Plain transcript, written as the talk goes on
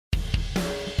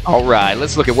All right,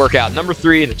 let's look at workout number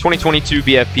 3 in the 2022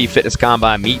 BFP Fitness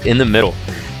Combine Meet in the Middle.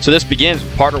 So this begins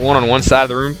with partner 1 on one side of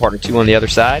the room, partner 2 on the other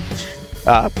side.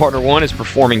 Partner 1 is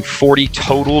performing 40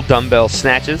 total dumbbell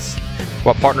snatches,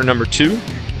 while partner number 2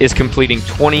 is completing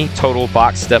 20 total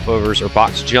box step overs or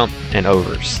box jump and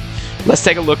overs. Let's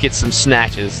take a look at some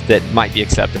snatches that might be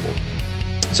acceptable.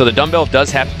 So the dumbbell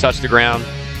does have to touch the ground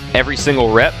every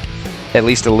single rep, at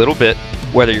least a little bit,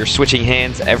 whether you're switching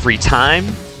hands every time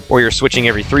or you're switching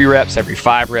every 3 reps, every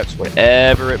 5 reps,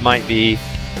 whatever it might be,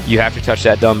 you have to touch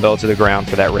that dumbbell to the ground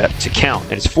for that rep to count.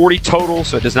 And it's 40 total,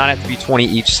 so it does not have to be 20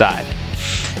 each side.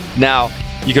 Now,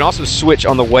 you can also switch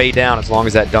on the way down as long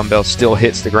as that dumbbell still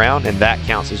hits the ground, and that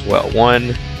counts as well. 1,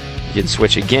 you can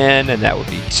switch again, and that would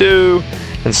be 2,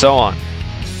 and so on.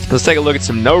 Let's take a look at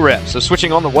some no reps. So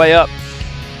switching on the way up,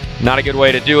 not a good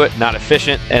way to do it, not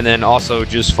efficient, and then also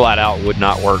just flat out would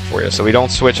not work for you. So we don't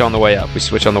switch on the way up, we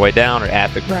switch on the way down or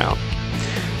at the ground.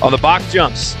 On the box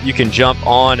jumps, you can jump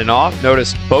on and off.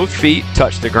 Notice both feet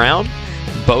touch the ground,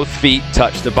 both feet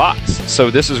touch the box. So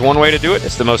this is one way to do it.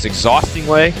 It's the most exhausting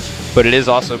way, but it is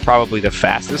also probably the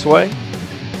fastest way.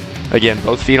 Again,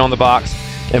 both feet on the box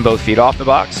and both feet off the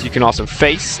box. You can also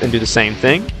face and do the same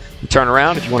thing. You turn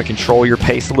around if you want to control your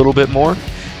pace a little bit more.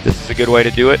 This is a good way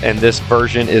to do it, and this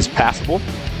version is passable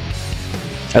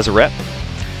as a rep.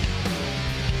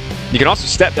 You can also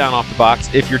step down off the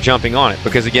box if you're jumping on it,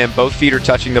 because again, both feet are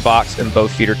touching the box and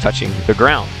both feet are touching the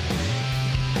ground.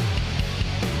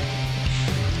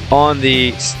 On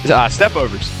the step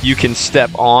overs, you can step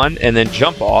on and then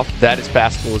jump off. That is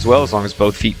passable as well, as long as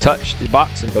both feet touch the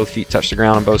box and both feet touch the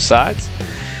ground on both sides.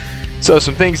 So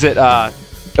some things that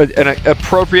an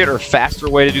appropriate or faster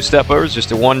way to do step overs,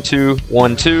 just a 1-2,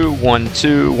 1-2,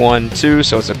 1-2, 1-2.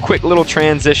 So it's a quick little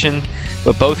transition,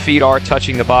 but both feet are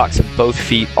touching the box and both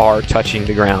feet are touching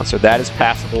the ground. So that is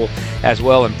passable as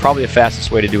well, and probably the fastest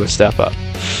way to do a step up.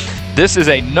 This is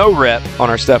a no rep on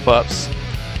our step ups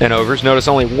and overs. Notice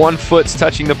only one foot's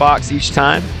touching the box each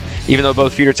time. Even though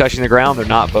both feet are touching the ground, they're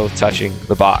not both touching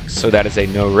the box. So that is a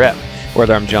no rep,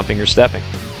 whether I'm jumping or stepping.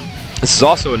 This is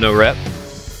also a no rep.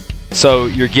 So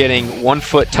you're getting one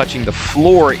foot touching the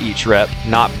floor each rep,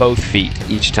 not both feet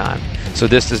each time. So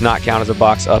this does not count as a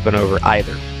box up and over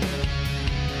either.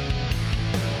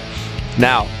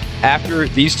 Now, after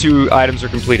these 2 items are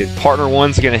completed, partner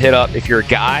 1's going to hit up, if you're a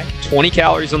guy, 20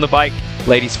 calories on the bike,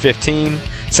 ladies 15.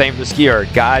 Same for the ski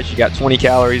erg. Guys, you got 20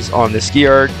 calories on the ski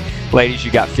erg. Ladies,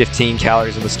 you got 15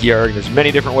 calories on the ski erg. There's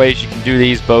many different ways you can do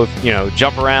these, both,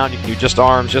 jump around, you can do just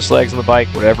arms, just legs on the bike,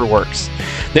 whatever works.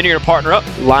 Then you're gonna partner up,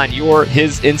 line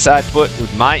his inside foot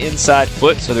with my inside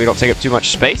foot so that we don't take up too much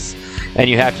space. And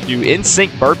you have to do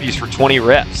in-sync burpees for 20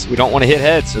 reps. We don't want to hit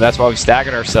heads, so that's why we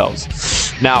staggered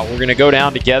ourselves. Now, we're gonna go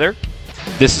down together.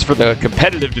 This is for the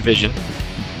competitive division.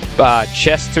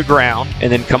 Chest to ground,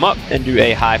 and then come up and do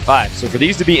a high 5. So for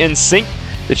these to be in sync,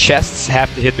 the chests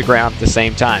have to hit the ground at the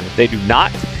same time. If they do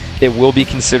not, it will be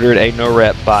considered a no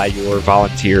rep by your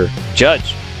volunteer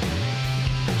judge.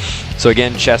 So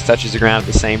again, chest touches the ground at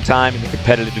the same time in the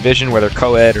competitive division, whether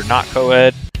co-ed or not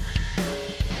co-ed,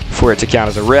 for it to count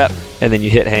as a rep, and then you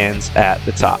hit hands at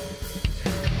the top.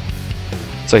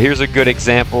 So here's a good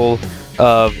example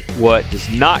of what does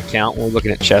not count when we're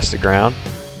looking at chest to ground.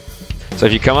 So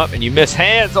if you come up and you miss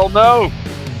hands, oh no!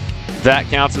 That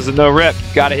counts as a no rep.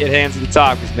 You've got to hit hands at the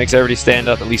top because it makes everybody stand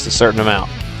up at least a certain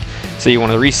amount. So you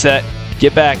want to reset,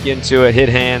 get back into it, hit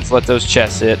hands, let those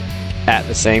chests hit at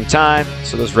the same time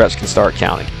so those reps can start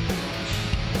counting.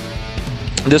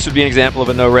 This would be an example of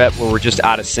a no rep where we're just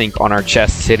out of sync on our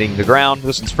chests hitting the ground.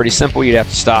 This one's pretty simple. You'd have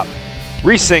to stop,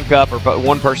 resync up, or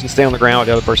one person stay on the ground,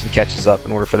 the other person catches up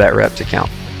in order for that rep to count.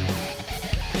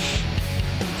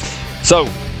 So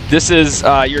this is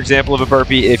your example of a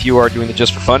burpee if you are doing the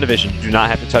just for fun division. You do not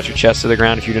have to touch your chest to the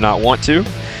ground if you do not want to.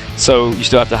 So you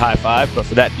still have to high 5, but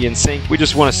for that to be in sync, we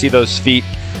just want to see those feet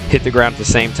hit the ground at the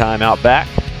same time out back,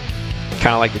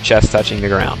 kind of like the chest touching the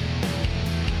ground.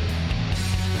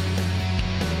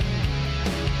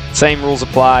 Same rules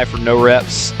apply for no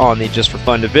reps on the just for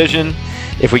fun division.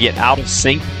 If we get out of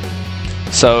sync,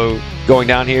 so going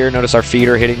down here, notice our feet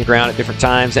are hitting the ground at different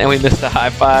times, and we miss the high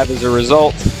 5 as a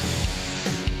result.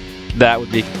 That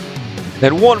would be.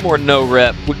 Then one more no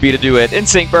rep would be to do it in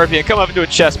sync burpee and come up and do a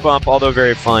chest bump, although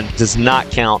very fun, does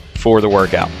not count for the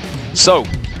workout. So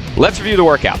let's review the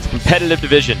workouts. Competitive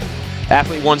division.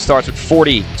 Athlete 1 starts with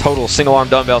 40 total single arm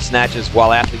dumbbell snatches,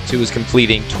 while athlete 2 is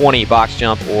completing 20 box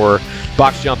jump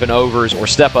and overs or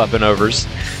step up and overs.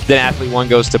 Then athlete 1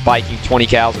 goes to biking 20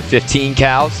 cals or 15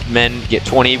 cals. Men get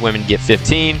 20, women get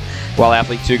 15. While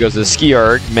athlete 2 goes to the ski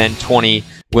erg, men 20,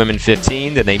 women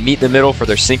 15. Then they meet in the middle for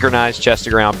their synchronized chest to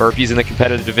ground burpees in the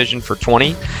competitive division for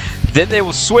 20. Then they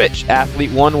will switch.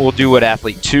 Athlete 1 will do what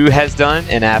Athlete 2 has done,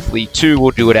 and Athlete 2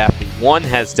 will do what Athlete 1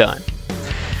 has done.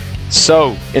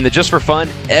 So, in the Just for Fun,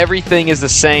 everything is the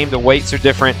same. The weights are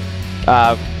different.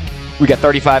 We got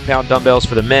 35-pound dumbbells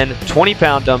for the men,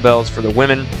 20-pound dumbbells for the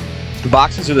women.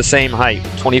 Boxes are the same height,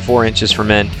 24 inches for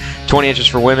men, 20 inches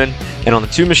for women. And on the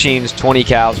two machines, 20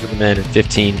 cals for the men and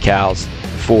 15 cals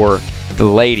for the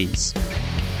ladies.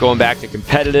 Going back to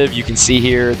competitive, you can see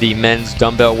here the men's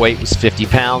dumbbell weight was 50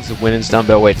 pounds, the women's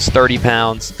dumbbell weight is 30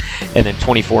 pounds, and then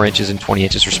 24 inches and 20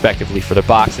 inches respectively for the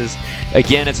boxes.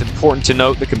 Again, it's important to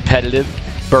note the competitive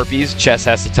burpees, chest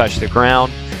has to touch the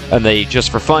ground. And the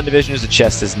Just for Fun divisions, the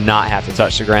chest does not have to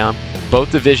touch the ground.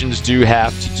 Both divisions do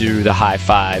have to do the high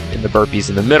five in the burpees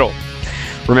in the middle.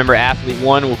 Remember, Athlete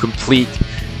 1 will complete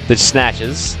the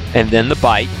snatches and then the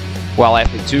bike, while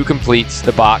Athlete 2 completes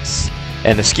the box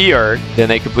and the ski erg. Then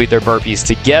they complete their burpees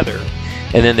together,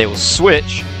 and then they will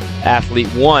switch. Athlete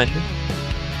 1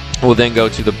 will then go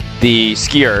to the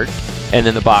ski erg and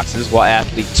then the boxes, while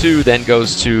Athlete 2 then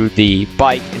goes to the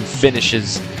bike and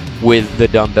finishes with the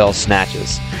dumbbell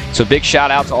snatches. So big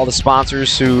shout out to all the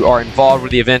sponsors who are involved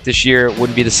with the event this year. It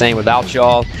wouldn't be the same without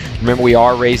y'all. Remember, we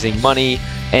are raising money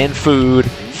and food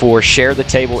for Share the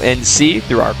Table NC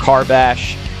through our car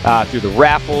bash, through the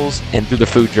raffles, and through the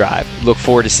food drive. Look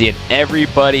forward to seeing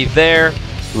everybody there.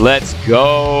 Let's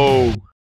go.